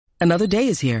Another day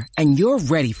is here, and you're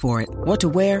ready for it. What to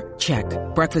wear? Check.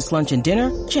 Breakfast, lunch, and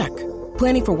dinner? Check.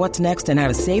 Planning for what's next and how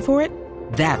to save for it?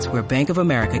 That's where Bank of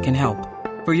America can help.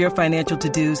 For your financial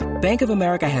to-dos, Bank of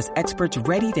America has experts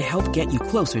ready to help get you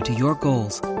closer to your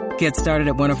goals. Get started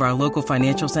at one of our local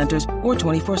financial centers or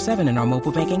 24/7 in our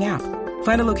mobile banking app.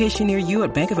 Find a location near you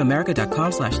at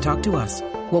bankofamerica.com/talktous.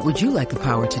 What would you like the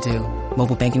power to do?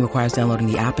 Mobile banking requires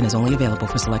downloading the app and is only available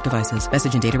for select devices.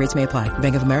 Message and data rates may apply.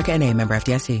 Bank of America N.A., member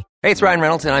FDIC. Hey, it's Ryan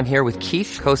Reynolds, and I'm here with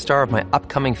Keith, co-star of my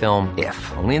upcoming film,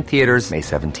 If, only in theaters May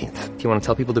 17th. Do you want to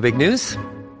tell people the big news?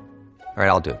 All right,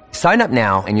 I'll do it. Sign up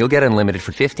now and you'll get unlimited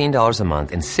for $15 a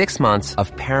month and 6 months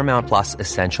of Paramount Plus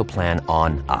Essential Plan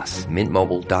on us.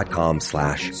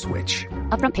 MintMobile.com/switch.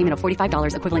 Upfront payment of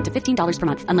 $45 equivalent to $15 per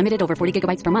month. Unlimited over 40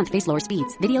 gigabytes per month. Face lower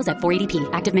speeds. Videos at 480p.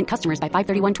 Active Mint customers by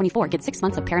 531.24 get 6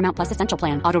 months of Paramount Plus Essential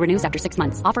Plan. Auto renews after 6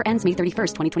 months. Offer ends May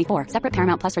 31st, 2024. Separate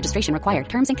Paramount Plus registration required.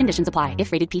 Terms and conditions apply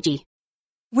if rated PG.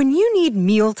 When you need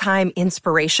mealtime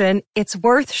inspiration, it's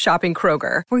worth shopping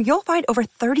Kroger, where you'll find over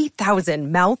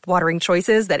 30,000 mouth-watering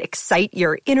choices that excite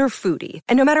your inner foodie.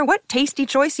 And no matter what tasty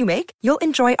choice you make, you'll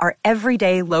enjoy our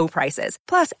everyday low prices,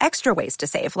 plus extra ways to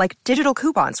save, like digital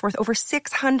coupons worth over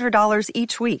 $600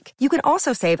 each week. You can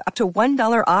also save up to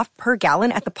 $1 off per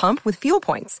gallon at the pump with fuel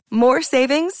points. More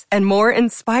savings and more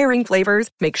inspiring flavors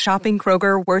make shopping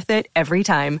Kroger worth it every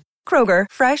time. Kroger,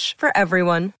 fresh for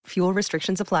everyone. Fuel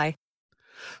restrictions apply.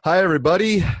 Hi,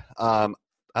 everybody. I'm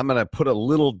going to put a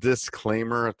little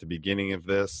disclaimer at the beginning of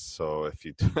this. So if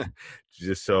you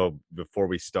just so before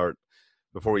we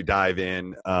dive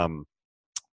in,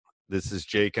 this is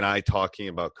Jake and I talking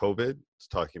about COVID. It's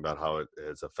talking about how it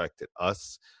has affected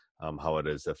us, how it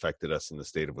has affected us in the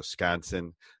state of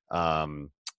Wisconsin,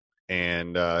 and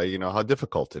how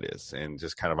difficult it is, and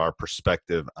just kind of our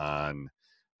perspective on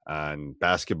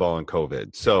basketball and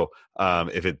COVID. So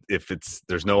if it's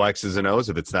there's no X's and O's,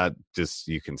 if it's not, just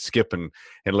you can skip and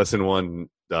listen one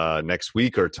next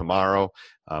week or tomorrow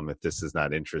if this does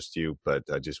not interest you. But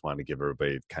I just want to give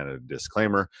everybody kind of a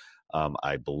disclaimer.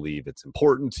 I believe it's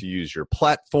important to use your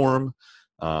platform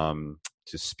to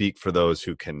speak for those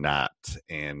who cannot.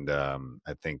 And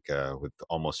I think with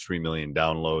almost 3 million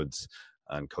downloads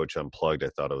on Coach Unplugged, I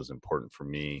thought it was important for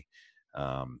me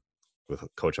with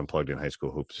Coach Unplugged in High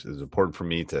School Hoops, is important for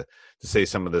me to say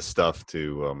some of this stuff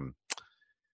to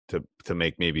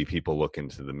make maybe people look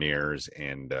into the mirrors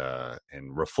and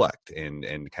reflect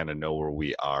and kind of know where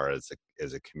we are as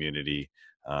a community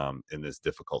in this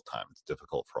difficult time. It's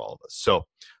difficult for all of us. So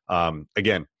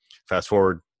again, fast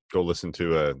forward, go listen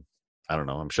to I don't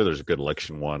know, I'm sure there's a good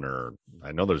election one, or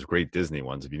I know there's great Disney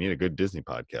ones. If you need a good Disney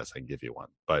podcast, I can give you one.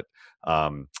 But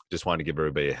just wanted to give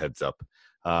everybody a heads up.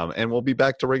 And we'll be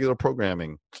back to regular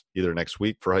programming either next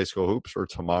week for High School Hoops or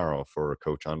tomorrow for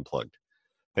Coach Unplugged.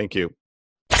 Thank you.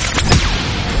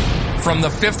 From the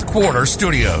Fifth Quarter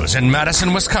Studios in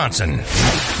Madison, Wisconsin,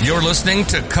 you're listening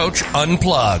to Coach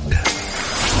Unplugged.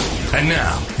 And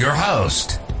now, your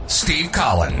host, Steve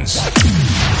Collins.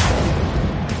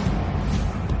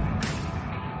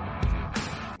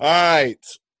 All right.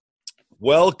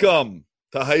 Welcome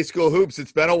to High School Hoops.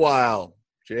 It's been a while.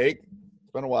 Jake,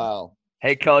 it's been a while.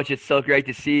 Hey, Coach, it's so great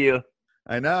to see you.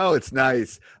 I know, it's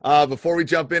nice. Before we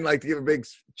jump in, I'd like to give a big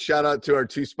shout out to our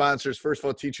two sponsors. First of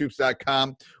all,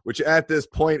 teachhoops.com, which at this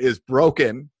point is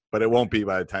broken, but it won't be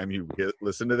by the time you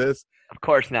listen to this. Of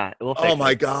course not. We'll fix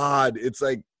my God. It's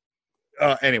like,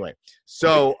 anyway.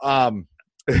 So,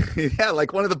 yeah,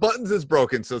 like one of the buttons is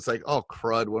broken. So it's like, oh,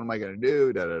 crud, what am I going to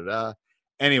do? Da-da-da.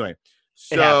 Anyway,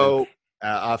 so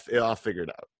I'll figure it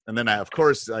out. And then I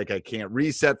can't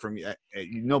reset from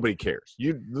nobody cares.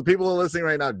 The people who are listening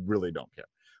right now really don't care.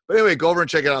 But anyway, go over and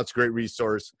check it out. It's a great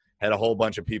resource. Had a whole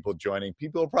bunch of people joining.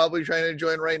 People are probably trying to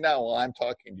join right now while I'm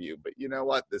talking to you. But you know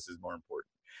what? This is more important.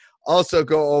 Also,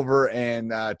 go over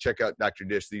and check out Dr.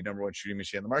 Dish, the number one shooting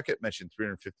machine on the market. Mention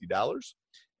 $350,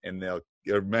 and they'll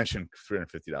mention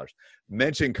 $350.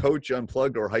 Mention Coach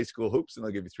Unplugged or High School Hoops, and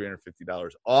they'll give you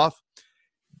 $350 off.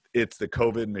 It's the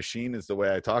COVID machine is the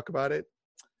way I talk about it.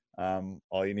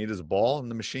 All you need is a ball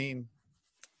and the machine.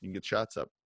 You can get shots up.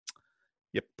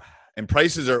 Yep. And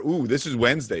prices are, this is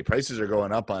Wednesday. Prices are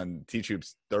going up on Teach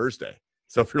Hoops Thursday.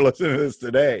 So if you're listening to this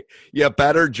today, you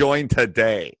better join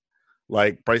today.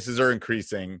 Like, prices are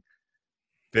increasing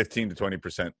 15 to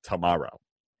 20% tomorrow.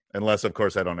 Unless, of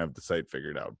course, I don't have the site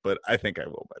figured out. But I think I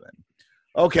will by then.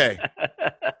 Okay.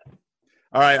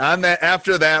 All right.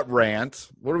 After that rant,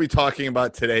 what are we talking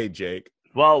about today, Jake?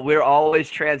 Well, we're always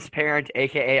transparent,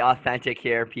 a.k.a. authentic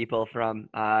here, people from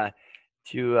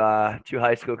two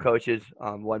high school coaches,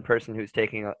 one person who's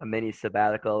taking a mini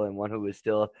sabbatical and one who is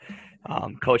still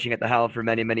coaching at the helm for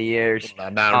many, many years.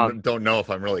 Don't know if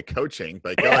I'm really coaching,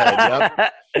 but go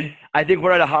ahead. Yep. I think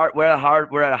we're at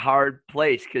a hard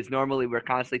place because normally we're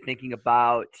constantly thinking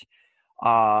about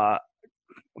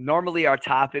normally our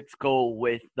topics go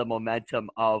with the momentum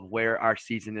of where our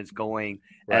season is going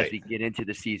Right. as we get into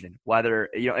the season. Whether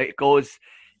it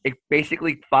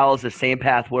basically follows the same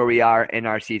path where we are in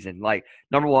our season. Like,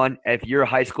 number one, if you're a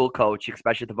high school coach,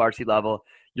 especially at the varsity level,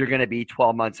 you're going to be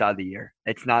 12 months out of the year.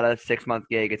 It's not a 6-month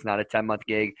gig. It's not a 10-month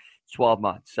gig. It's 12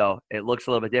 months. So it looks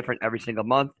a little bit different every single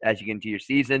month as you get into your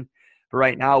season. But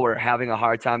right now we're having a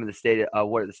hard time in the state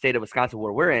of Wisconsin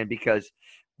where we're in because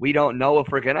we don't know if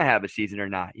we're going to have a season or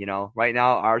not. Right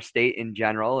now our state in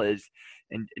general is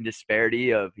in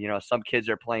disparity of, some kids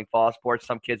are playing fall sports,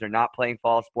 some kids are not playing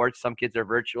fall sports, some kids are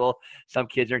virtual, some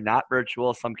kids are not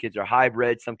virtual, some kids are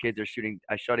hybrid, some kids are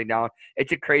shutting down.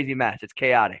 It's a crazy mess. It's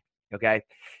chaotic. Okay.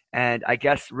 And I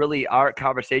guess really our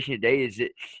conversation today is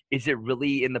it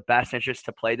really in the best interest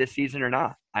to play this season or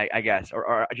not? I guess,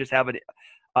 or just have an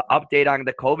update on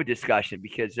the COVID discussion,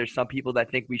 because there's some people that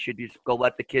think we should just go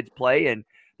let the kids play, and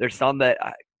there's some that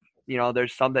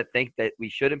think that we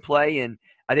shouldn't play, and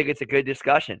I think it's a good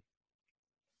discussion.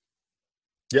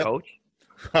 Yep. Coach?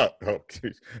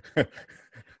 Geez.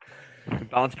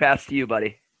 Bounce past to you,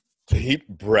 buddy. Deep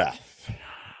breath.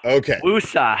 Okay.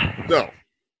 Woosah. So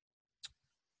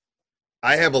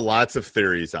I have lots of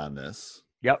theories on this.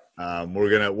 Yep.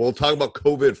 We'll talk about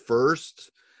COVID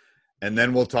first, and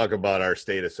then we'll talk about our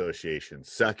state association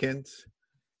second,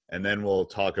 and then we'll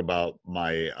talk about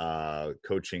my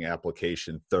coaching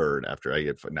application third after I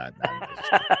get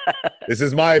This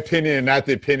is my opinion, not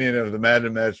the opinion of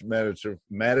the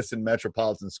Madison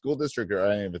Metropolitan School District or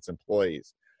any of its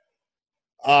employees.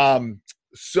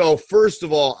 So first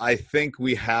of all, I think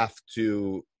we have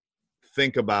to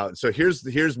think about. So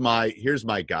here's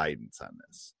my guidance on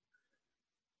this.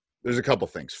 There's a couple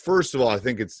things. First of all, I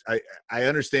think I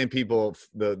understand people,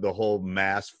 the whole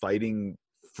mass fighting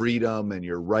freedom and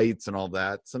your rights and all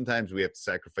that. Sometimes we have to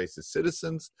sacrifice as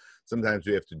citizens. Sometimes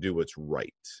we have to do what's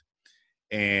right.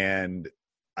 And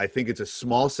I think it's a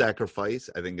small sacrifice.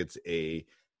 I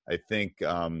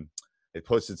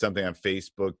posted something on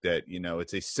Facebook that,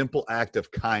 it's a simple act of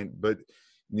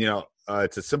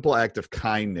it's a simple act of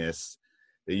kindness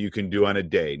that you can do on a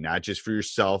day, not just for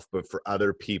yourself, but for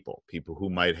other people who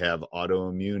might have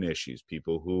autoimmune issues,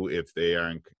 people who, if they are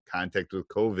in contact with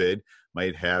COVID,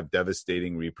 might have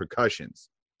devastating repercussions.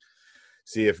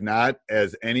 See, if not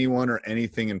as anyone or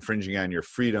anything infringing on your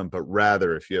freedom, but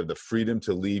rather if you have the freedom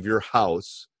to leave your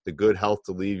house, the good health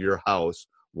to leave your house,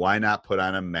 why not put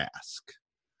on a mask?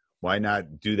 Why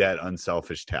not do that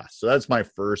unselfish task? So that's my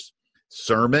first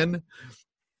sermon.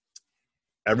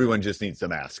 Everyone just needs to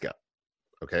mask up.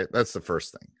 Okay, that's the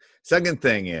first thing. Second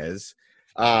thing is,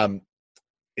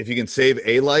 if you can save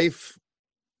a life,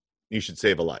 you should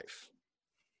save a life.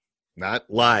 Not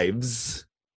lives,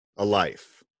 a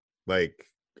life. Like,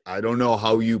 I don't know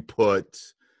how you put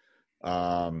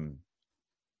a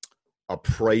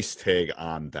price tag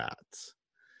on that.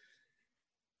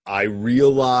 I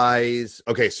realize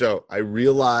that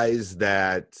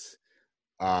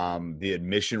the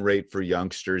admission rate for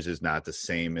youngsters is not the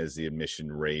same as the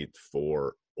admission rate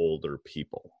for older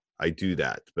people. I do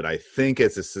that. But I think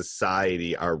as a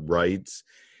society, our rights,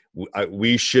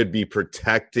 we should be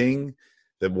protecting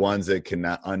the ones that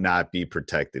cannot be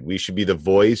protected. We should be the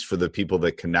voice for the people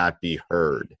that cannot be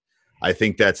heard. I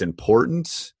think that's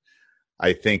important.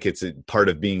 I think it's a part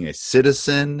of being a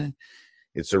citizen.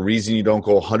 It's a reason you don't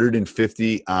go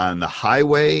 150 on the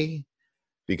highway,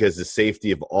 because the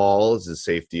safety of all is the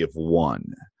safety of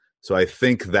one. So I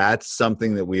think that's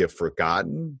something that we have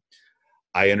forgotten.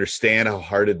 I understand how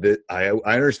hard it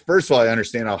is. First of all, I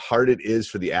understand how hard it is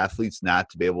for the athletes not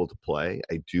to be able to play.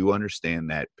 I do understand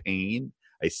that pain.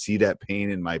 I see that pain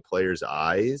in my players'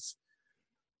 eyes.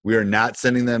 We are not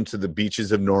sending them to the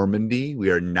beaches of Normandy.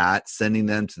 We are not sending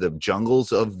them to the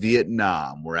jungles of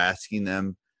Vietnam. We're asking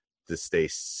them to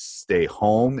stay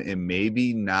home and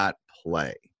maybe not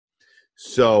play.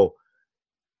 So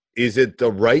is it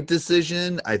the right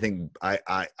decision? I think I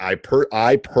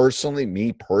personally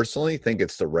think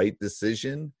it's the right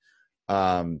decision.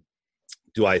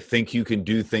 Do I think you can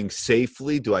do things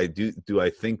safely? Do I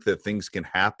think that things can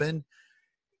happen?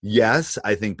 Yes,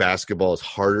 I think basketball is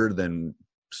harder than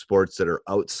sports that are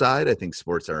outside. I think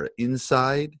sports that are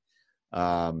inside.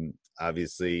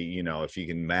 Obviously, if you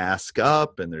can mask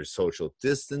up and there's social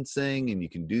distancing and you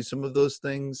can do some of those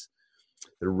things,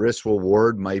 the risk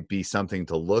reward might be something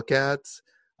to look at.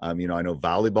 I know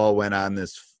volleyball went on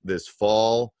this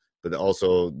fall, but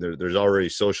also there's already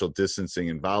social distancing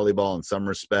in volleyball in some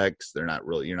respects. You're not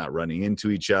running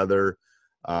into each other.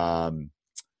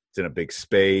 It's in a big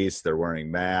space. They're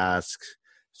wearing masks.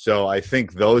 So I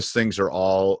think those things are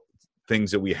all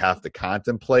things that we have to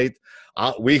contemplate.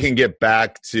 We can get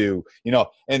back to,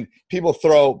 and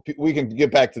we can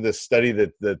get back to this study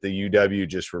that the UW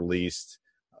just released.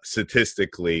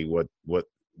 Statistically, what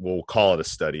we'll call it a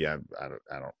study. I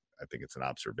think it's an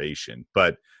observation,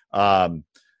 but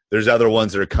there's other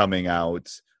ones that are coming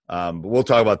out. But we'll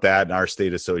talk about that in our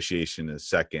state association in a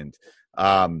second.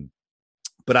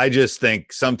 But I just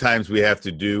think sometimes we have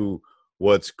to do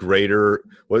what's greater,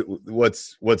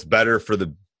 what's better for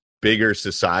the bigger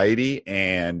society,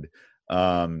 and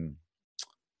I'm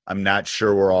not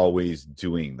sure we're always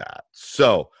doing that.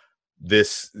 So I'm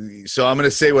going to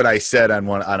say what I said on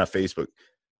a Facebook.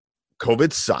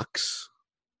 COVID sucks.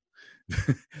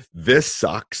 This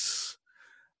sucks.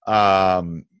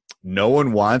 No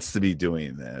one wants to be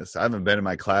doing this. I haven't been in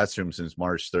my classroom since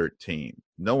March 13th.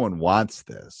 No one wants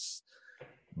this.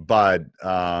 But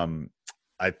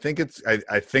I think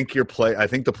the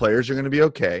players are going to be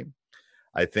okay.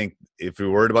 I think if we're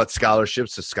worried about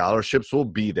scholarships, the scholarships will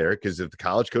be there, because if the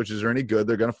college coaches are any good,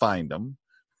 they're going to find them.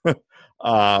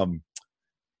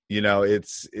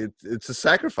 It's a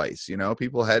sacrifice.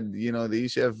 People had, they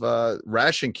used to have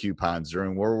ration coupons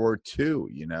during World War II,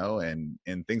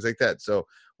 and things like that. So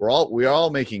we're all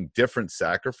making different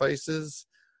sacrifices.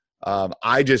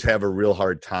 I just have a real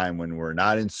hard time when we're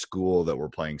not in school that we're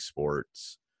playing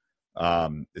sports.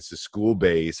 It's a school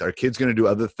base. Are kids going to do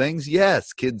other things?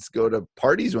 Yes. Kids go to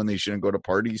parties when they shouldn't go to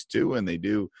parties too. And they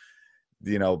do,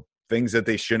 things that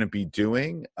they shouldn't be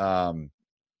doing. And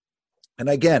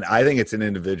again, I think it's an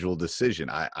individual decision.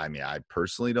 I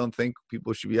personally don't think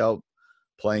people should be out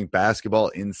playing basketball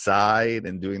inside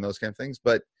and doing those kind of things,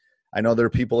 but I know there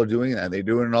are people who are doing that, and they're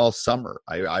doing it all summer.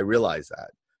 I realize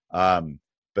that.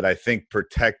 But I think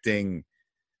protecting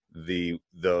the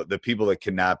people that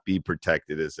cannot be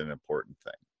protected is an important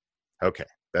thing. Okay,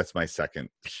 that's my second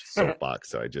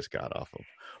soapbox that I just got off of.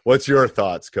 What's your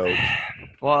thoughts, Coach?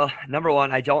 Well, number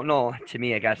one, I don't know. To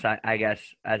me, I guess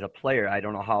as a player, I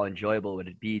don't know how enjoyable would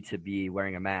it be to be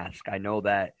wearing a mask. I know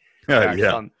that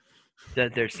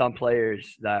there's some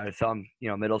players that are some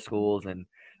middle schools and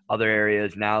other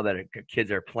areas now that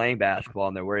kids are playing basketball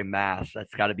and they're wearing masks.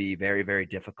 That's got to be very, very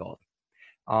difficult.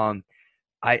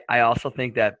 I also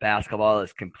think that basketball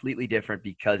is completely different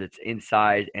because it's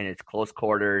inside and it's close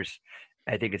quarters.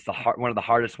 I think it's one of the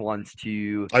hardest ones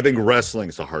to. I think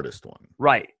wrestling's the hardest one.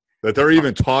 Right. That they're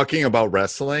even talking about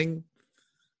wrestling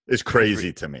is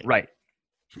crazy to me. Right.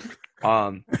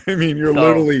 I mean, you're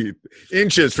literally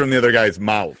inches from the other guy's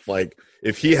mouth. Like,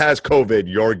 if he has COVID,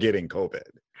 you're getting COVID.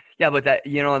 Yeah, but that,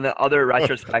 in the other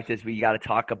retrospectives, we got to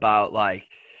talk about, like,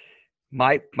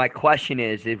 my question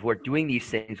is, if we're doing these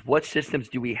things, what systems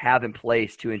do we have in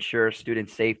place to ensure student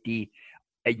safety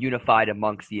unified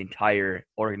amongst the entire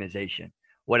organization,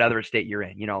 whatever state you're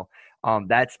in?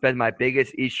 That's been my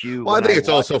biggest issue. Well, I think it's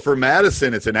also for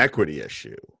Madison, it's an equity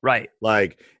issue, right?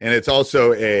 Like, and it's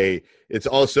also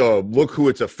look who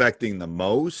it's affecting the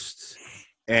most.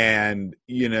 And,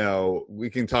 we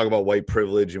can talk about white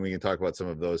privilege and we can talk about some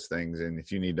of those things. And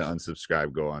if you need to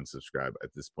unsubscribe, go unsubscribe.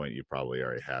 At this point, you probably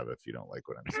already have if you don't like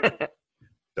what I'm saying.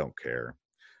 Don't care.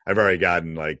 I've already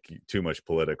gotten too much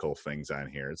political things on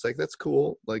here. It's like, that's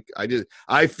cool. Like,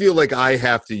 I feel like I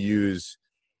have to use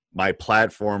my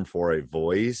platform for a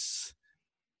voice.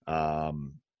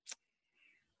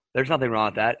 There's nothing wrong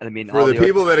with that. I mean, for the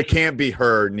people that can't be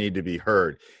heard need to be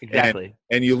heard. Exactly.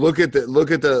 And you look at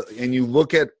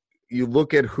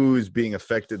who's being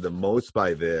affected the most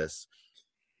by this.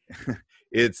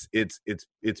 It's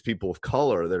people of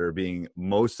color that are being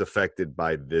most affected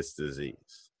by this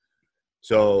disease.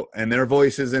 So, and their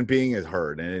voice isn't being as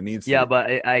heard, and it needs. Yeah,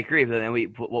 but I agree. But then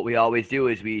what we always do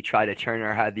is we try to turn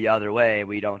our head the other way.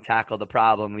 We don't tackle the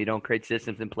problem. We don't create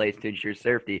systems in place to ensure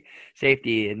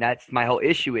safety, and that's my whole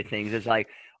issue with things. Is like,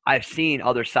 I've seen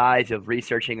other sides of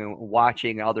researching and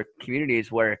watching other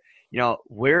communities where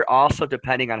we're also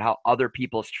depending on how other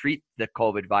people treat the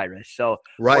COVID virus. So,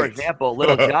 right. For example,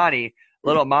 little Johnny.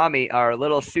 Little mommy or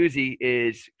little Susie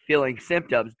is feeling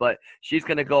symptoms, but she's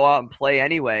going to go out and play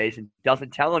anyways and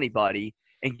doesn't tell anybody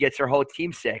and gets her whole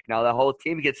team sick. Now the whole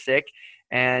team gets sick,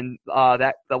 and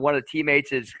one of the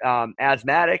teammates is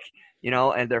asthmatic,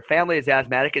 and their family is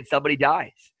asthmatic, and somebody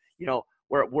dies.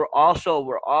 We're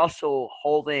also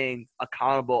holding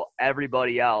accountable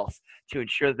everybody else to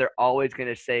ensure that they're always going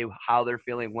to say how they're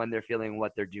feeling, when they're feeling,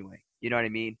 what they're doing. You know what I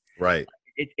mean? Right.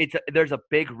 there's a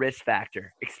big risk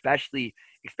factor, especially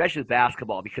with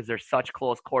basketball, because there's such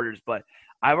close quarters. But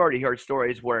I've already heard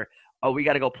stories where, oh, we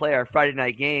got to go play our Friday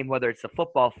night game, whether it's the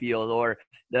football field or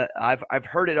I've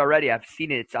heard it already. I've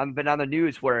seen it. I've been on the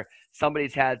news where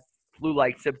somebody's had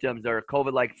flu-like symptoms or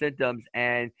COVID-like symptoms,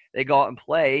 and they go out and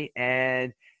play,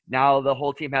 and now the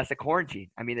whole team has to quarantine.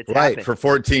 I mean, it's happened for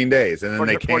 14 days, and then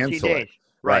they cancel it.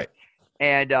 Right.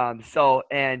 And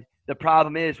and the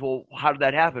problem is, well, how did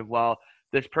that happen? Well,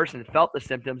 this person felt the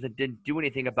symptoms and didn't do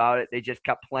anything about it. They just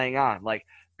kept playing on. Like,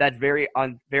 that's very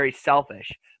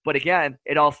selfish. But again,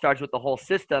 it all starts with the whole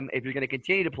system. If you're going to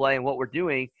continue to play, and what we're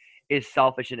doing is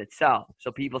selfish in itself.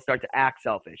 So people start to act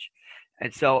selfish.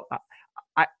 And so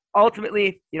I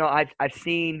ultimately, I've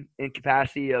seen in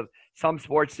capacity of some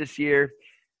sports this year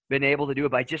been able to do it,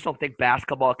 but I just don't think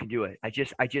basketball can do it. I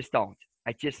just don't.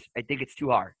 I think it's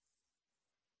too hard.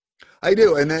 I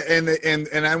do, and I'm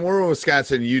in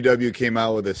Wisconsin. UW came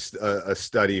out with a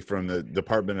study from the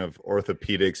Department of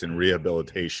Orthopedics and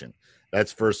Rehabilitation.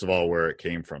 That's first of all where it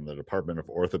came from, the Department of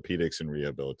Orthopedics and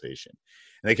Rehabilitation.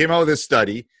 And they came out with this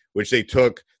study, which they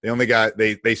took. They only got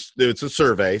it's a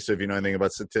survey. So if you know anything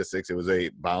about statistics, it was a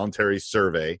voluntary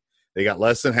survey. They got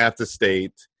less than half the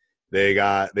state. They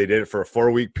did it for a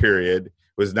 4-week period. It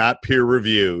was not peer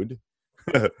reviewed,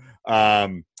 so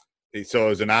it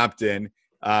was an opt-in.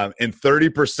 And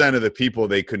 30% of the people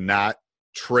they could not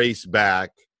trace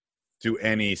back to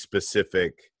any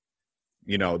specific,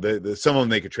 some of them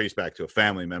they could trace back to a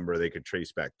family member. They could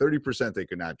trace back 30%. They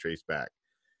could not trace back.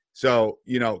 So,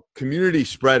 community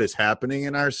spread is happening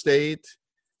in our state.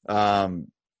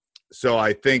 So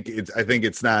I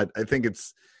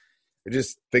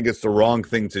just think it's the wrong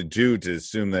thing to do, to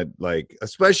assume that, like,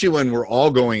 especially when we're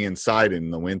all going inside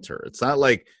in the winter. It's not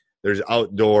like there's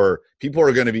outdoor. People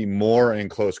are going to be more in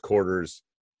close quarters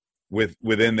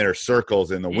within their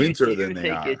circles in the winter than they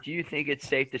are. Do you think it's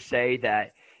safe to say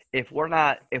that if we're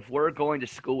going to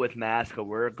school with masks, or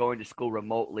we're going to school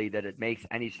remotely, that it makes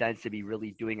any sense to be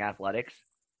really doing athletics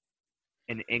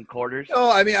in quarters?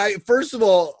 No, I mean, first of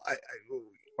all,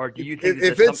 or do you think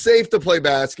if it's safe to play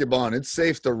basketball and it's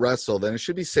safe to wrestle, then it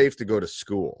should be safe to go to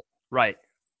school. Right.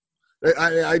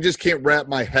 I just can't wrap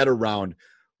my head around,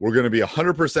 we're going to be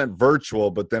 100%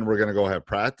 virtual, but then we're going to go have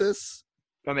practice.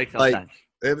 That makes no sense.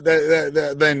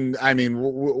 Then I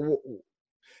mean,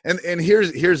 and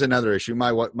here's another issue.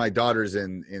 My daughter's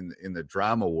in the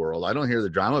drama world. I don't hear the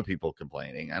drama people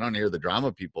complaining. I don't hear the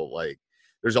drama people, like,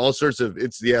 there's all sorts of.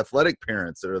 It's the athletic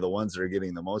parents that are the ones that are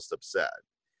getting the most upset.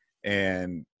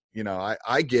 And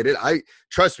I get it.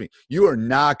 Trust me, you are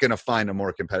not going to find a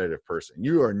more competitive person.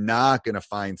 You are not going to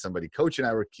find somebody. Coach and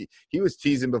I he was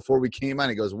teasing before we came on.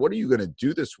 He goes, "What are you going to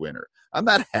do this winter?" I'm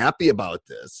not happy about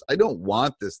this. I don't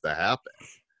want this to happen.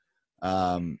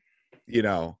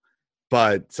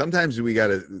 But sometimes we got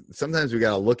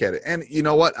to look at it. And you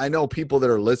know what? I know people that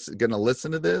are going to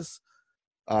listen to this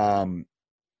are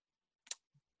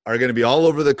going to be all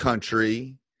over the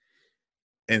country.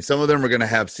 And some of them are going to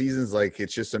have seasons like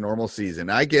it's just a normal season.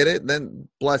 I get it. Then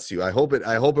bless you. I hope it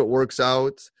works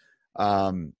out.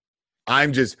 Part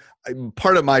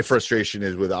of my frustration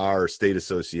is with our state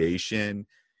association,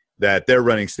 that they're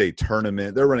running state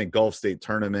tournament. They're running golf state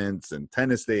tournaments and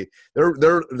tennis state.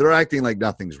 They're acting like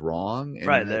nothing's wrong. And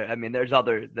right. There's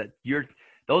other that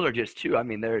those are just two. I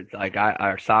mean, they're like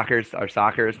our soccer is. I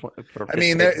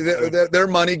mean, they're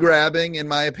money grabbing, in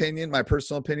my opinion, my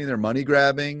personal opinion. They're money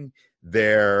grabbing.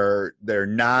 They're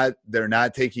not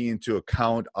taking into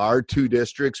account our two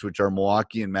districts, which are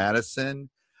Milwaukee and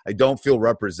Madison. I don't feel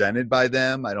represented by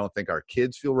them. I don't think our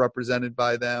kids feel represented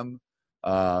by them.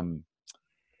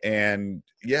 And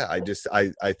yeah,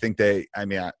 I think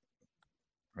I'm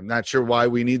not sure why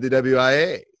we need the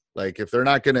WIA. Like, if they're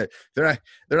not gonna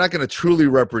truly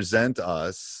represent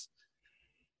us,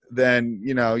 then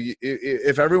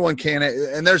if everyone can,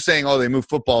 and they're saying, oh, they move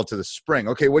football to the spring.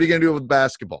 Okay, what are you gonna do with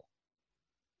basketball?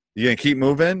 You gonna keep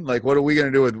moving? Like, what are we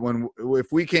gonna do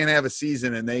if we can't have a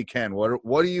season and they can? What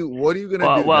are you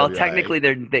gonna do? Well,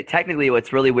 technically,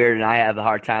 what's really weird, and I have a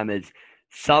hard time, is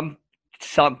some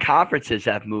conferences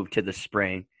have moved to the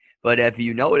spring, but have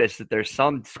you noticed that there's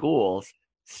some schools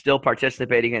still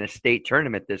participating in a state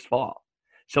tournament this fall?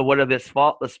 So what are the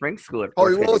spring school?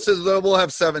 It says we'll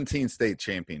have 17 state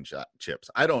championships.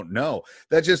 I don't know.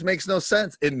 That just makes no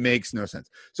sense. It makes no sense.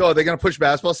 So are they going to push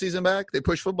basketball season back? They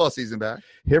push football season back.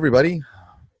 Hey, everybody.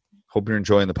 Hope you're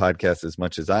enjoying the podcast as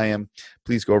much as I am.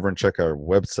 Please go over and check our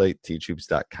website,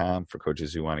 teachhoops.com, for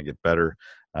coaches who want to get better.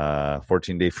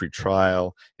 14-day free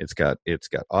trial. It's got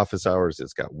office hours.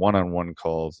 It's got one-on-one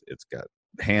calls. It's got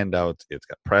handouts, it's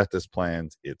got practice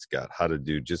plans, it's got how to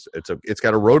do it's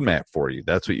got a roadmap for you.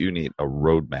 That's what you need, a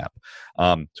roadmap.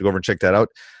 So go over and check that out.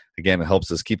 Again, it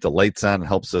helps us keep the lights on,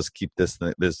 helps us keep this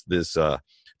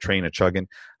train a chugging.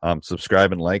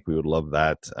 Subscribe and like, we would love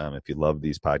that. If you love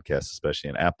these podcasts, especially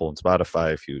on Apple and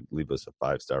Spotify, if you leave us a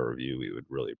 5-star review, we would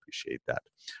really appreciate that.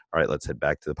 All right, let's head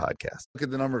back to the podcast. Look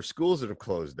at the number of schools that have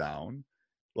closed down.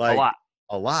 Like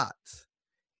a lot.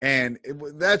 And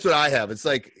that's what I have. It's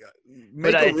like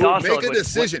make a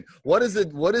decision. What is the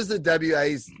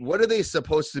WIA's? What are they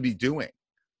supposed to be doing?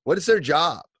 What is their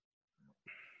job?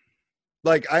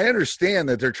 Like, I understand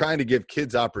that they're trying to give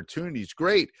kids opportunities.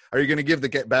 Great. Are you going to give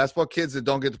the basketball kids that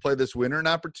don't get to play this winter an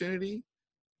opportunity?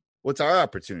 What's our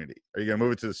opportunity? Are you going to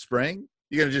move it to the spring?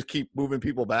 You're going to just keep moving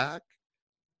people back?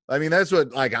 I mean, that's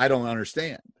what, like, I don't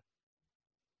understand.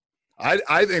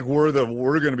 I think we're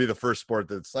going to be the first sport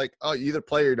that's like, oh, you either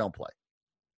play or you don't play.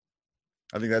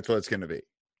 I think that's what it's going to be.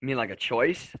 You mean like a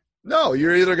choice? No,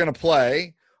 you're either going to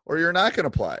play or you're not going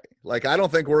to play. Like, I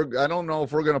don't know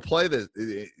if we're going to play this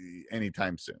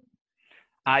anytime soon.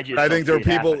 I think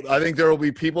there will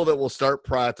be people that will start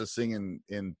practicing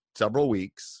in several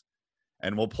weeks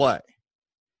and will play.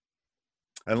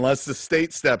 Unless the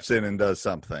state steps in and does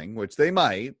something, which they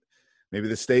might. Maybe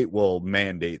the state will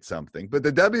mandate something. But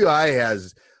the WI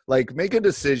has, like, make a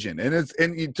decision.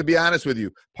 And to be honest with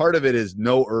you, part of it is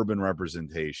no urban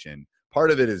representation.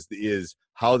 Part of it is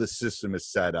how the system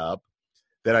is set up.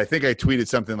 That I think I tweeted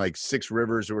something like 6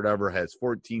 Rivers or whatever has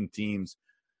 14 teams,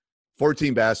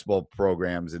 14 basketball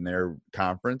programs in their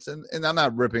conference. And I'm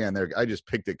not ripping on I just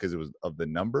picked it because it was of the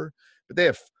number. But they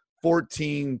have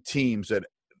 14 teams that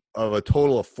of a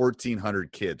total of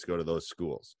 1,400 kids go to those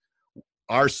schools.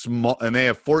 Are small, and they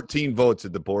have 14 votes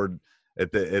at the board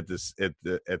at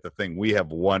the thing. We have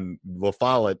one. La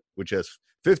Follette, which has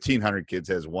 1,500 kids,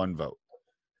 has 1 vote.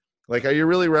 Like, are you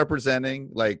really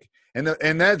representing? Like, and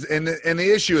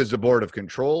the issue is the board of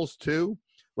controls too.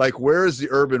 Like, where is the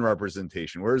urban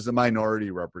representation? Where is the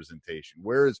minority representation?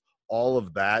 Where is all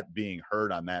of that being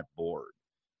heard on that board?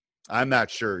 I'm not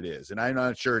sure it is, and I'm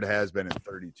not sure it has been in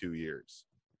 32 years.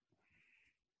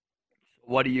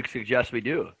 What do you suggest we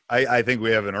do? I think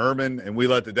we have an urban, and we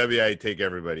let the WIA take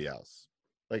everybody else.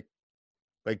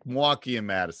 Like Milwaukee and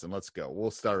Madison. Let's go.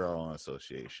 We'll start our own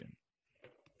association.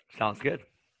 Sounds good.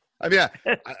 I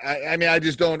mean, I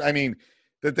just don't. I mean,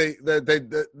 that they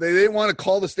didn't want to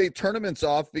call the state tournaments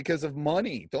off because of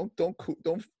money. Don't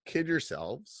kid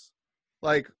yourselves.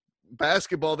 Like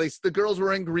basketball, the girls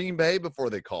were in Green Bay before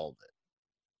they called it.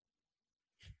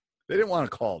 They didn't want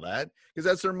to call that because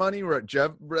that's their money.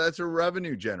 That's their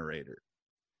revenue generator.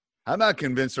 I'm not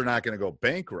convinced they're not going to go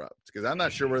bankrupt because I'm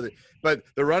not sure where but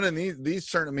they're running these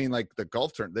tournaments. I mean, like the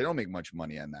golf tournament, they don't make much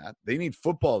money on that. They need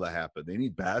football to happen. They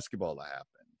need basketball to happen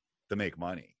to make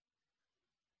money.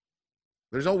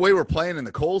 There's no way we're playing in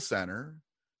the Kohl Center.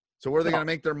 So where are they going to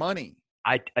make their money?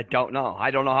 I don't know.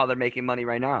 I don't know how they're making money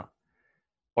right now,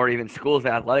 or even schools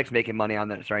athletics making money on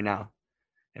this right now.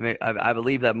 I mean, I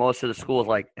believe that most of the schools,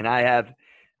 and I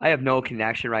have no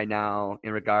connection right now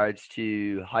in regards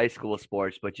to high school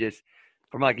sports, but just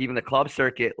from even the club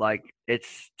circuit,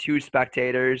 it's 2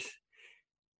 spectators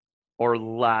or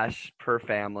less per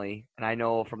family. And I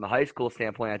know from the high school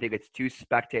standpoint, I think it's 2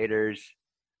 spectators,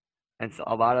 and so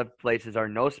a lot of places are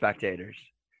no spectators.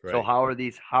 Right. So how are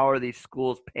these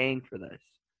schools paying for this?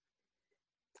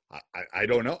 I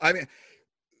don't know. I mean,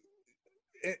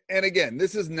 and again,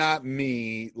 this is not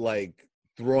me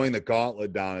throwing the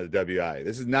gauntlet down at the WI.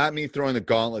 This is not me throwing the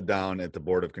gauntlet down at the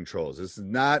Board of Controls. This is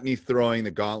not me throwing the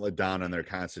gauntlet down on their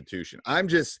constitution. I'm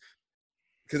just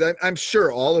because I'm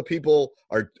sure all the people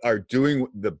are doing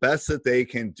the best that they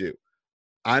can do.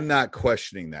 I'm not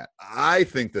questioning that. I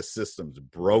think the system's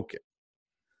broken.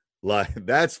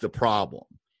 That's the problem.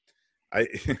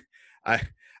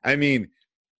 I mean,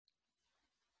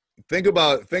 think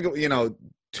of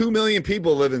 2 million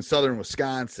people live in southern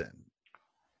Wisconsin.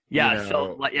 Yeah,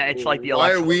 it's like the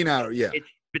why are we not? Yeah,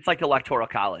 it's like the electoral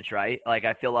college, right?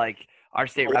 I feel like our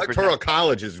state electoral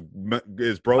college is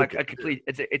broken.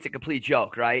 It's a complete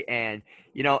joke, right? And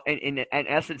in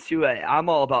essence too, I'm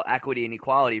all about equity and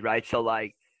equality, right? So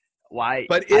why?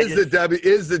 But is the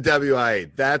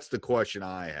WIA? That's the question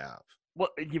I have. Well,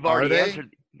 you've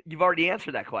already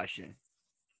answered that question.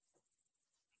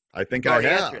 I think I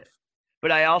have.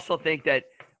 But I also think that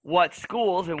what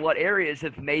schools and what areas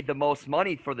have made the most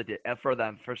money for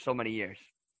them for so many years.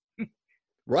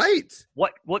 Right.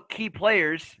 What key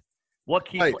players?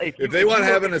 If they want to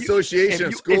have an association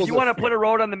of schools, if you want to put a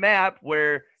road on the map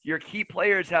where your key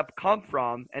players have come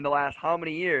from in the last how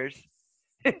many years,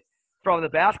 from the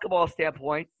basketball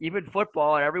standpoint, even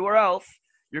football and everywhere else,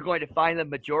 you're going to find the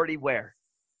majority where?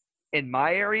 In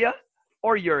my area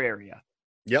or your area?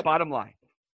 Yep. Bottom line.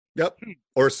 Yep.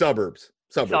 Or suburbs.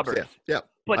 Suburbs. Yeah. Yep.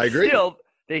 But I agree.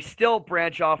 they still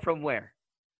branch off from where?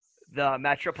 The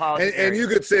metropolitan And area. you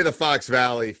could say the Fox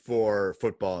Valley for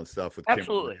football and stuff with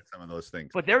Absolutely Kimberly and some of those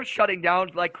things. But they're shutting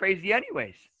down like crazy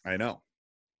anyways. I know.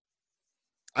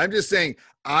 I'm just saying,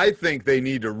 I think they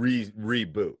need to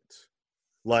reboot.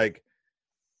 Like,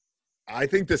 I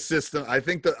think the system, I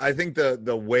think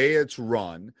the way it's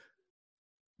run,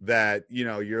 that, you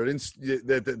know,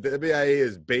 that the WIA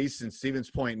is based in Stevens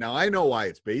Point. Now, I know why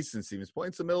it's based in Stevens Point.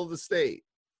 It's the middle of the state.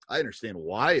 I understand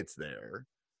why it's there,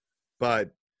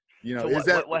 but, you know,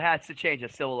 so what has to change? A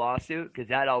civil lawsuit? Because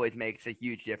that always makes a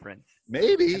huge difference.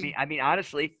 Maybe. I mean,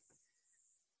 honestly,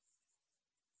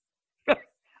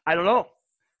 I don't know.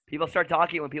 People start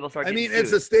talking when people start. I mean, sued.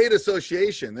 it's a state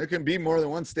association. There can be more than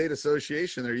one state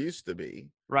association. There used to be.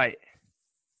 Right.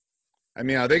 I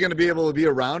mean, are they going to be able to be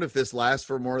around if this lasts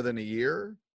for more than a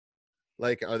year?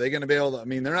 Like, are they going to be able to? I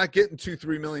mean, they're not getting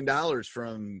 $2-3 million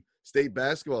from State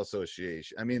Basketball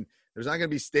Association. I mean, there's not going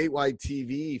to be statewide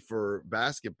TV for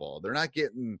basketball. They're not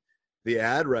getting the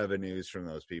ad revenues from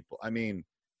those people. I mean,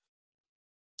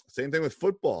 same thing with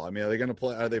football. I mean, are they going to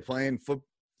play? Are they playing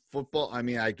football? I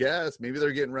mean, I guess maybe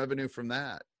they're getting revenue from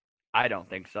that. I don't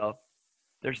think so.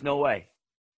 There's no way.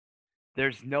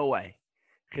 There's no way.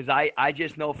 Because I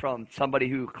just know from somebody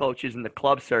who coaches in the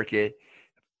club circuit,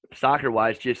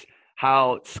 soccer-wise, just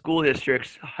how school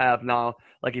districts have now,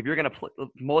 like if you're going to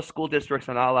most school districts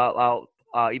are now allow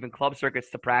even club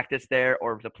circuits to practice there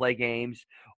or to play games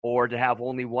or to have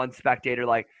only one spectator.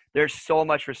 Like there's so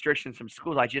much restrictions from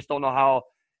schools. I just don't know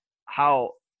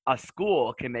how a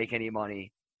school can make any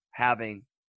money having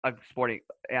a sporting.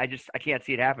 I can't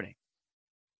see it happening.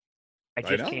 I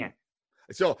just can't.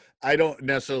 So I don't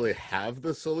necessarily have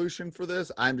the solution for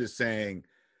this. I'm just saying,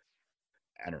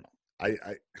 I don't know.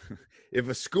 I if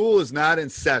a school is not in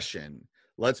session,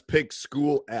 let's pick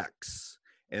school X,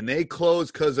 and they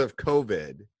close because of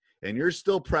COVID, and you're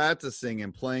still practicing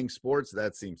and playing sports,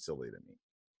 that seems silly to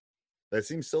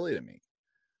me.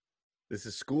 This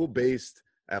is school-based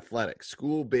athletics,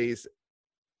 school-based.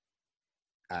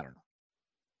 I don't know.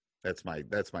 That's my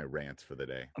rant for the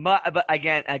day. But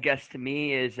again, I guess to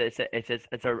me it's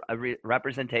a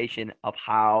representation of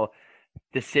how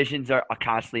decisions are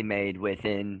constantly made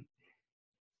within,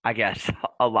 I guess,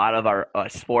 a lot of our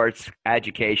sports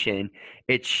education.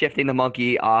 It's shifting the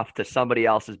monkey off to somebody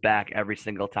else's back every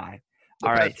single time.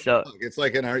 All right, so it's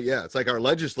like it's like our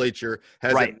legislature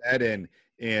hasn't met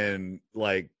in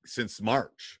like since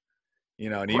March,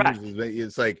 you know, and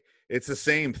it's like it's the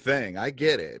same thing. I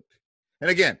get it,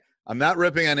 and again, I'm not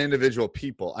ripping on individual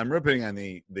people. I'm ripping on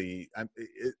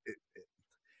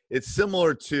it's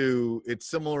similar to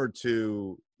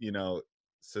you know,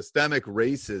 systemic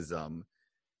racism.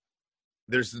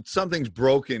 There's something's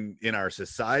broken in our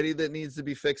society that needs to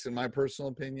be fixed, in my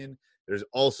personal opinion. There's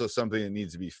also something that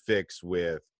needs to be fixed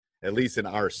with, at least in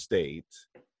our state,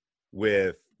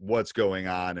 with what's going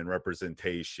on in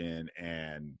representation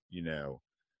and, you know,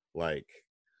 like,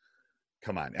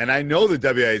 come on. And I know the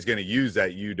WIA is going to use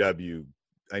that UW.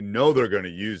 I know they're going to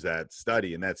use that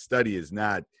study, and that study is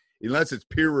not, unless it's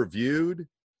peer reviewed.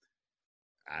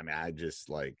 I mean, I just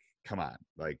like, come on.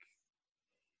 Like,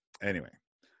 anyway.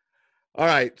 All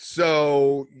right.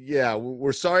 So, yeah,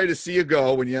 we're sorry to see you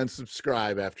go when you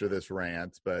unsubscribe after this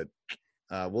rant, but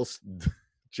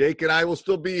Jake and I will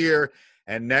still be here.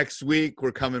 And next week,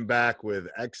 we're coming back with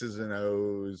X's and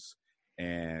O's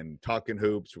and talking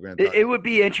hoops. We're going to. It would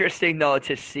be interesting though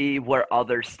to see where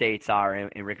other states are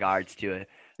in regards to it.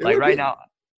 Like right now,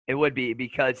 it would be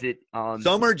because it.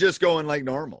 Some are just going like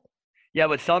normal. Yeah,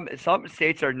 but some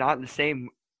states are not in the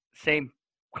same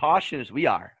caution as we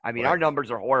are. I mean, our numbers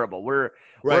are horrible. We're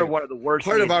one of the worst.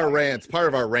 Part of our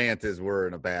rant is we're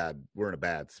in a bad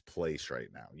place right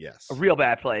now. Yes, a real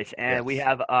bad place, and we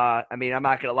have. I mean, I'm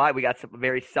not gonna lie. We got some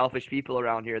very selfish people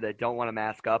around here that don't want to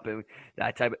mask up, and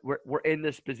that type. We're in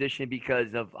this position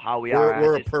because of how we are.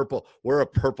 We're a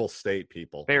purple state,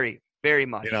 people. Very, very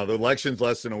much. You know, the election's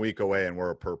less than a week away, and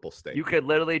we're a purple state. You could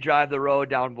literally drive the road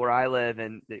down where I live,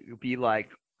 and it would be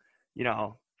like, you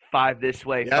know, 5 this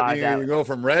way, 5 that way. You go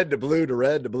from red to blue to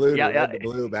red to blue to red to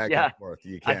blue, back and forth.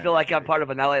 You can. I feel like I'm part of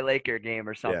an LA Laker game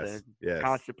or something. Yes.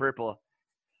 Constant purple.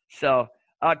 So,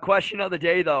 question of the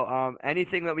day, though.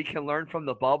 Anything that we can learn from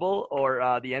the bubble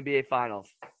or the NBA Finals?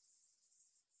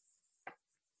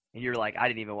 And you're like, I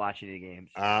didn't even watch any games.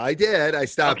 I did. I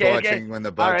stopped watching when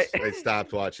the Bucks. I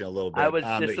stopped watching a little bit. I was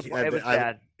disappointed. It was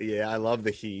sad. I love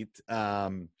the Heat.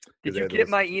 Did you get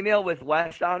my email with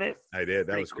West on it? I did.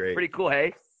 That was great. Pretty cool,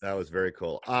 hey? That was very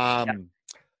cool.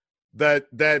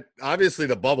 that obviously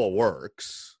the bubble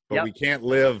works, but Yep. we can't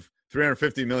live.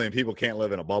 350 million people can't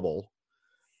live in a bubble.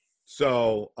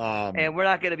 So, and we're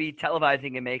not going to be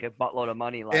televising and make a buttload of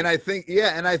money. and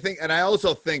I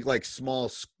also think like small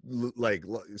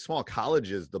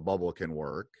colleges, the bubble can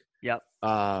work. Yep.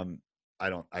 I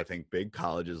think big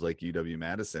colleges like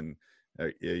UW-Madison,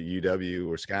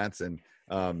 UW-Wisconsin,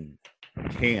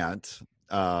 can't.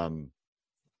 So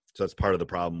that's part of the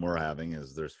problem we're having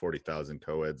is there's 40,000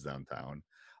 co-eds downtown.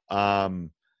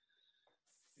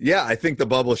 Yeah, I think the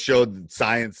bubble showed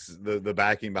science, the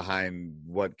backing behind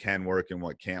what can work and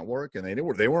what can't work, and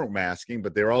they weren't masking,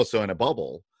 but they're also in a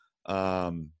bubble.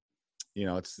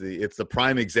 It's the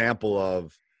prime example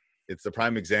of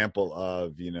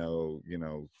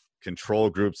control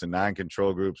groups and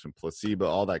non-control groups and placebo,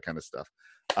 all that kind of stuff.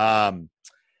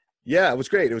 Yeah, it was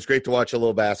great. It was great to watch a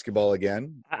little basketball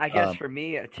again. I guess to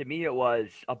me, it was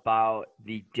about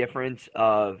the difference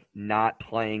of not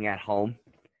playing at home.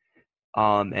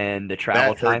 And the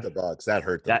travel time. That hurt the Bucks. That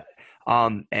hurt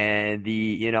them. And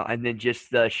and then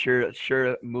just the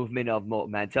sure movement of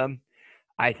momentum.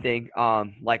 I think,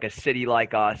 like a city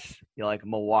like us, like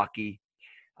Milwaukee.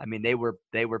 I mean, they were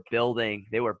building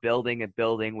and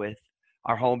building with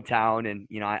our hometown, and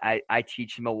I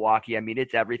teach in Milwaukee. I mean,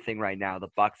 it's everything right now. The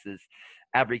Bucks is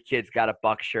every kid's got a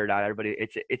Bucks shirt on. Everybody,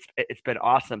 it's been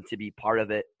awesome to be part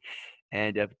of it.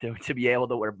 And to be able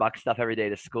to wear Buck stuff every day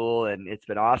to school, and it's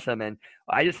been awesome. And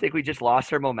I just think we just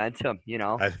lost our momentum,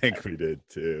 I think we did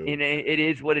too. And it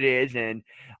is what it is, and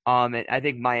I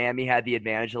think Miami had the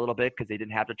advantage a little bit because they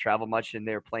didn't have to travel much, and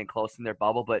they were playing close in their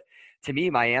bubble. But to me,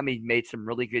 Miami made some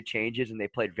really good changes, and they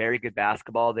played very good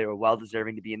basketball. They were well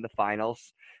deserving to be in the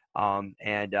finals, and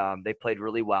they played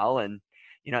really well. And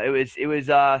it was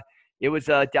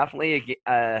definitely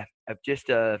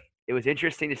it was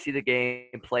interesting to see the game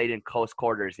played in close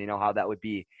quarters, how that would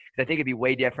be. Because I think it'd be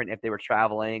way different if they were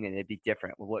traveling, and it'd be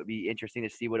different. It would be interesting to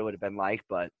see what it would have been like.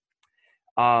 But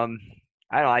I don't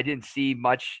know. I didn't see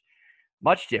much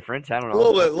difference. I don't know.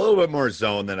 A little bit more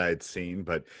zone than I'd seen,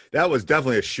 but that was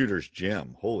definitely a shooter's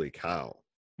gym. Holy cow.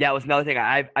 Yeah, it was another thing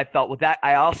I felt with that.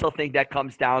 I also think that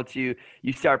comes down to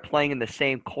you start playing in the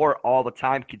same court all the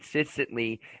time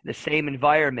consistently, the same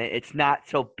environment. It's not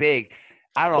so big.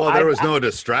 I don't know. Well, there was no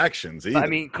distractions either. I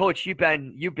mean, Coach, you've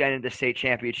been in the state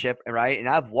championship, right? And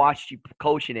I've watched you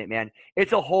coaching it, man.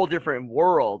 It's a whole different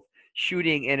world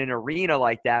shooting in an arena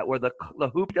like that, where the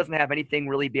hoop doesn't have anything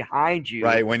really behind you.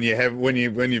 Right. When you've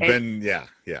been. Yeah,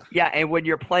 and when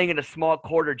you're playing in a small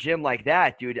quarter gym like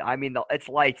that, dude. I mean, it's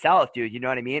lights out, dude. You know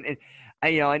what I mean? And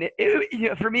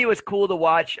for me, it was cool to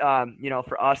watch.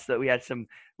 For us, that we had some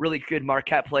really good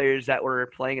Marquette players that were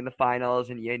playing in the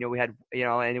finals, and we had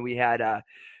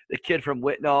the kid from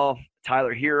Whitnall,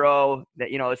 Tyler Hero. That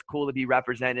it's cool to be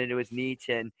represented. It was neat,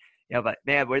 and but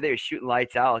man, where they were shooting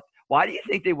lights out. Why do you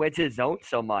think they went to zone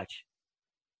so much?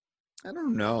 I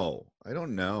don't know. I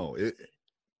don't know.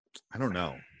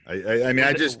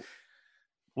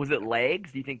 Was it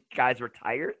legs? Do you think guys were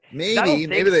tired? Maybe.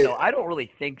 I don't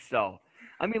really think so.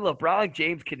 I mean, LeBron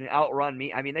James can outrun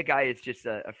me. I mean, that guy is just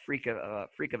a freak of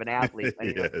an athlete.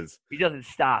 He doesn't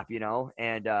stop,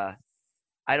 And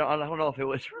I don't know if it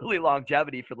was really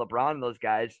longevity for LeBron and those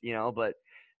guys, but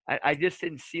I just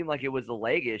didn't seem like it was a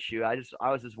leg issue. I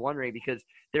was just wondering, because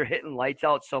they're hitting lights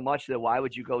out so much that why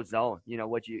would you go zone?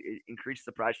 Would you increase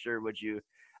the pressure? Would you?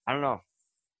 I don't know.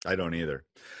 I don't either.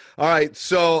 All right,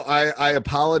 so I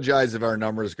apologize if our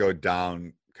numbers go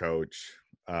down, Coach.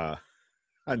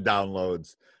 On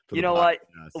downloads. You know what?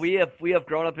 We have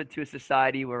grown up into a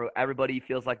society where everybody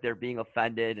feels like they're being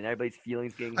offended, and everybody's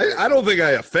feelings getting hurt. I don't think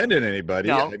I offended anybody.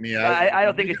 No, I mean, I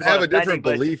don't think it's have a different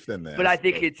belief than that. But I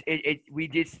think we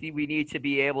need to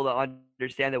be able to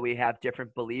understand that we have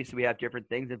different beliefs, we have different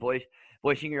things, and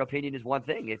voicing your opinion is one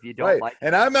thing. If you don't like,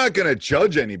 and I'm not going to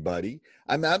judge anybody.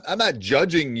 I'm not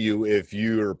judging you if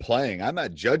you're playing. I'm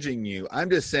not judging you.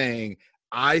 I'm just saying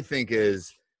I think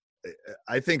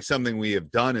something we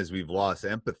have done is we've lost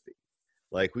empathy.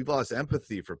 Like, we've lost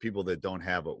empathy for people that don't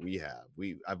have what we have.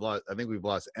 I think we've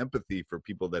lost empathy for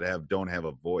people that don't have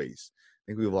a voice. I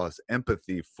think we've lost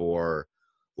empathy for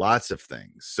lots of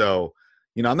things. So,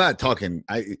 I'm not talking.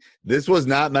 This was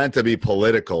not meant to be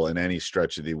political in any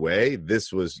stretch of the way.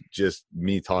 This was just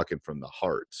me talking from the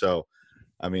heart. So,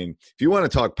 I mean, if you want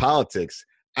to talk politics,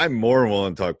 I'm more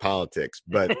willing to talk politics,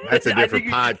 but that's a different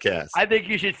podcast. I think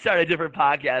you should start a different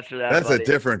podcast for that. That's buddy. A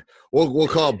different. We'll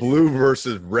call it Blue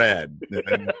versus Red.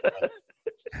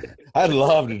 I'd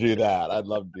love to do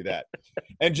that.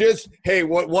 And just, hey,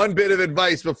 one bit of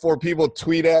advice before people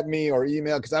tweet at me or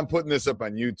email, because I'm putting this up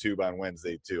on YouTube on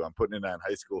Wednesday too. I'm putting it on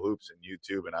High School Hoops and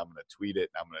YouTube, and I'm going to tweet it,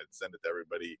 and I'm going to send it to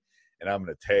everybody, and I'm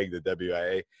going to tag the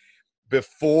WIA.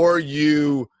 Before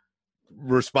you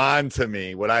respond to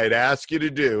me, what I'd ask you to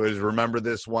do is remember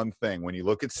this one thing. When you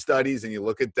look at studies and you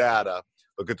look at data,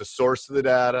 look at the source of the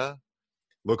data,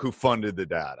 look who funded the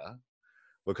data,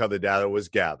 look how the data was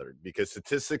gathered, because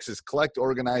statistics is collect,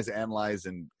 organize, analyze,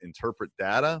 and interpret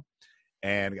data.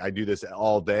 And I do this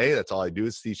all day. That's all I do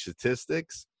is teach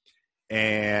statistics.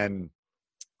 And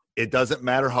it doesn't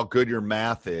matter how good your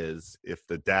math is if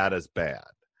the data is bad.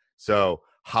 So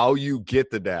how you get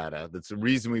the data, that's the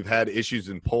reason we've had issues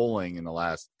in polling in the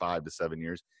last 5 to 7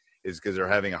 years, is because they're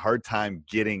having a hard time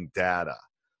getting data,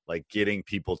 like getting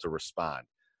people to respond.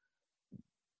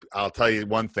 I'll tell you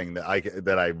one thing that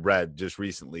I read just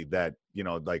recently, that, you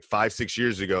know, like 5-6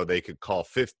 years ago, they could call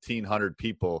 1,500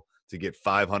 people to get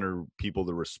 500 people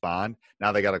to respond.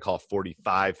 Now they got to call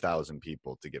 45,000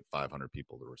 people to get 500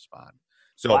 people to respond.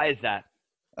 So why is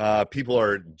that? People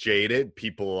are jaded.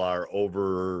 People are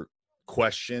over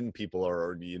questioned. People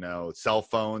are, you know, cell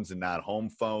phones and not home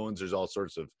phones. There's all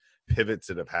sorts of pivots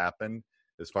that have happened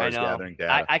as far as gathering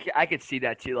data. I could see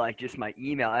that too. Like just my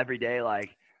email every day,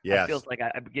 like, yes. I feel like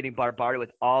I'm getting bombarded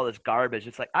with all this garbage.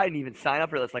 It's like, I didn't even sign up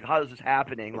for this. Like, how is this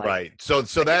happening? Like, right. So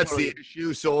that's the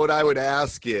issue. So what I would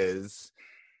ask is,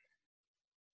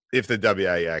 if the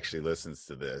WIA actually listens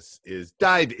to this, is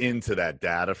dive into that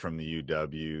data from the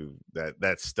UW,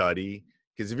 that study.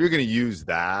 Because if you're going to use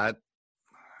that,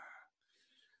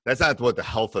 that's not what the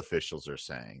health officials are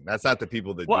saying. That's not the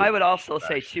people that. Well, I would also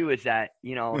say too is that,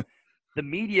 you know, the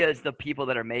media is the people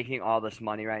that are making all this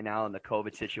money right now in the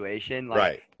COVID situation. Like,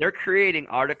 right. They're creating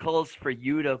articles for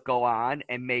you to go on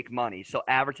and make money, so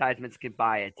advertisements can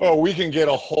buy it. Oh, we can get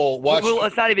a whole watch. Well,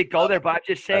 let's not even go there, but I'm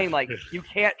just saying, like, you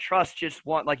can't trust just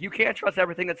one. Like, you can't trust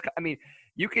everything that's. I mean,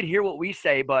 you can hear what we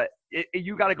say, but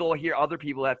you got to go hear other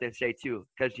people have to say too,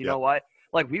 because you know what?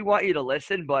 Like, we want you to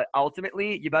listen, but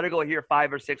ultimately, you better go hear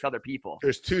 5 or 6 other people.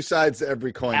 There's 2 sides to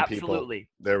every coin. Absolutely.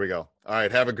 People. There we go. All right.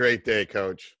 Have a great day,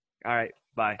 Coach. All right.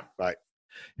 Bye. Bye.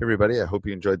 Hey, everybody. I hope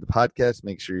you enjoyed the podcast.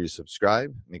 Make sure you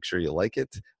subscribe. Make sure you like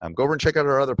it. Go over and check out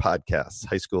our other podcasts,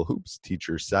 High School Hoops,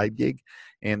 Teacher Side Gig,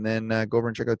 and then go over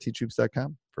and check out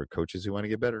teachhoops.com for coaches who want to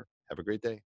get better. Have a great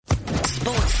day.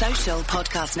 Sports Social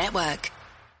Podcast Network.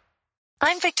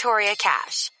 I'm Victoria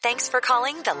Cash. Thanks for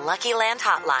calling the Lucky Land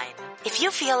Hotline. If you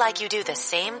feel like you do the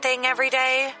same thing every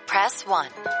day, press 1.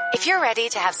 If you're ready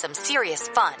to have some serious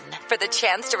fun for the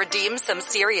chance to redeem some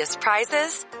serious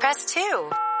prizes, press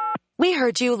 2. We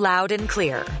heard you loud and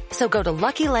clear. So go to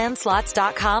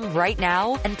LuckyLandSlots.com right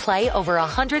now and play over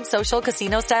 100 social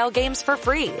casino-style games for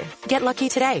free. Get lucky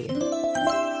today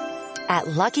at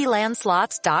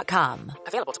LuckyLandSlots.com.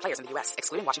 Available to players in the U.S.,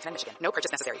 excluding Washington and Michigan. No purchase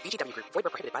necessary. VGW Group. Void where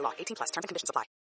prohibited by law. 18+. Terms and conditions apply.